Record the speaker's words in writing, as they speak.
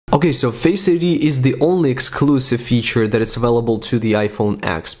Okay, so Face ID is the only exclusive feature that is available to the iPhone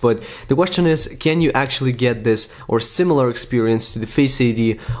X, but the question is, can you actually get this or similar experience to the Face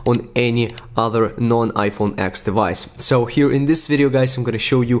ID on any other non-iPhone X device? So here in this video, guys, I'm going to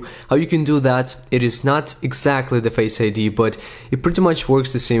show you how you can do that. It is not exactly the Face ID, but it pretty much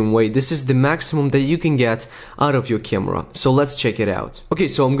works the same way. This is the maximum that you can get out of your camera. So let's check it out. Okay,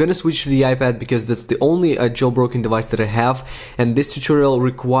 so I'm going to switch to the iPad because that's the only jailbroken device that I have, and this tutorial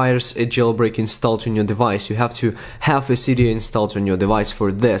requires a jailbreak installed on your device. You have to have a CD installed on your device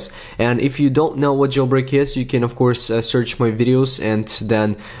for this. And if you don't know what jailbreak is, you can of course search my videos, and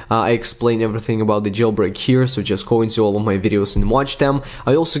then I explain everything about the jailbreak here, so just go into all of my videos and watch them.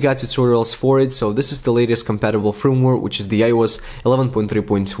 I also got tutorials for it, so this is the latest compatible firmware, which is the iOS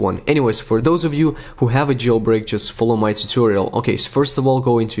 11.3.1. Anyways, for those of you who have a jailbreak, just follow my tutorial. Okay, so first of all,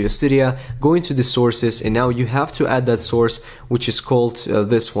 go into your Cydia, go into the sources, and now you have to add that source, which is called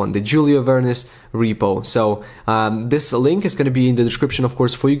this one, the Julio Vernes repo. So this link is going to be in the description, of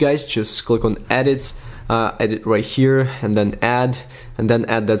course, for you guys. Just click on edit right here, and then add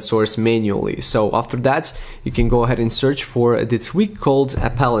that source manually. So after that, you can go ahead and search for the tweak called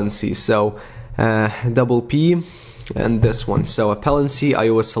appellancy. So double P and this one, so appellancy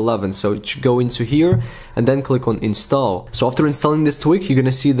iOS 11. So go into here and then click on install. So after installing this tweak, you're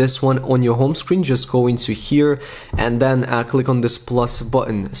gonna see this one on your home screen. Just go into here and then click on this plus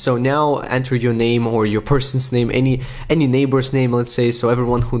button. So now enter your name or your person's name, any neighbor's name, let's say, so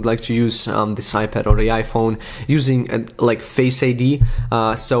everyone who'd like to use this iPad or the iPhone using like Face ID.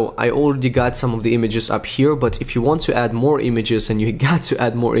 So I already got some of the images up here, but if you want to add more images, and you got to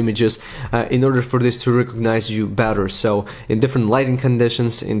add more images in order for this to recognize you better, so in different lighting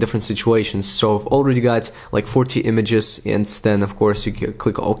conditions, in different situations. So I've already got like 40 images, and then of course you can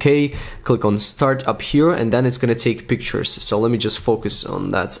click OK, click on start up here, and then it's gonna take pictures. So let me just focus on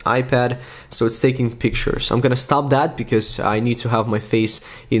that iPad. So it's taking pictures. I'm gonna stop that because I need to have my face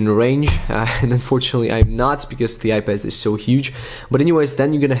in range, and unfortunately I'm not, because the iPad is so huge. But anyways,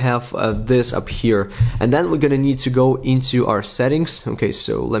 then you're gonna have this up here, and then we're gonna need to go into our settings. Okay,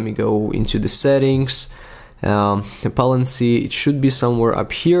 so let me go into the settings. Appellancy, it should be somewhere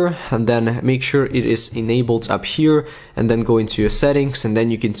up here, and then make sure it is enabled up here, and then go into your settings, and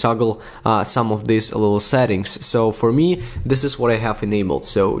then you can toggle some of these little settings. So for me, this is what I have enabled,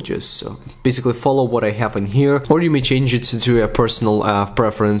 so just basically follow what I have in here, or you may change it to a personal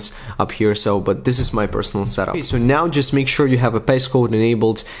preference up here. So but this is my personal setup. Okay, so now just make sure you have a passcode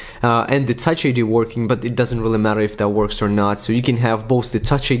enabled and the Touch ID working, but it doesn't really matter if that works or not. So you can have both the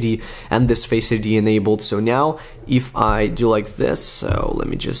Touch ID and this Face ID enabled. So now if I do like this, so let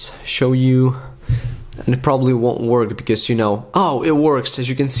me just show you, and it probably won't work because, you know, oh, it works. As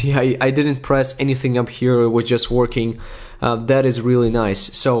you can see, I didn't press anything up here, it was just working. That is really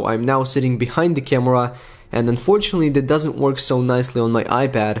nice. So I'm now sitting behind the camera, and unfortunately that doesn't work so nicely on my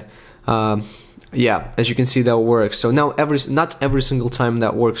iPad. Yeah, as you can see, that works. So now not every single time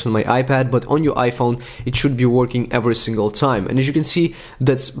that works on my iPad, but on your iPhone it should be working every single time. And as you can see,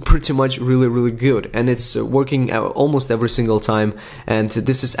 that's pretty much really good, and it's working almost every single time. And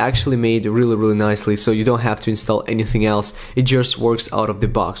this is actually made really nicely, so you don't have to install anything else. It just works out of the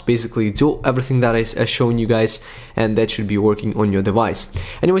box. Basically do everything that I've shown you guys, and that should be working on your device.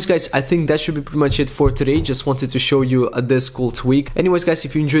 Anyways guys, I think that should be pretty much it for today. Just wanted to show you this cool tweak. Anyways guys,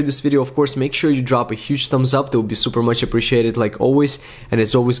 if you enjoyed this video, of course make sure you drop a huge thumbs up. That would be super much appreciated, like always. And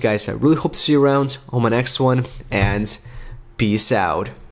as always guys, I really hope to see you around on my next one, and peace out.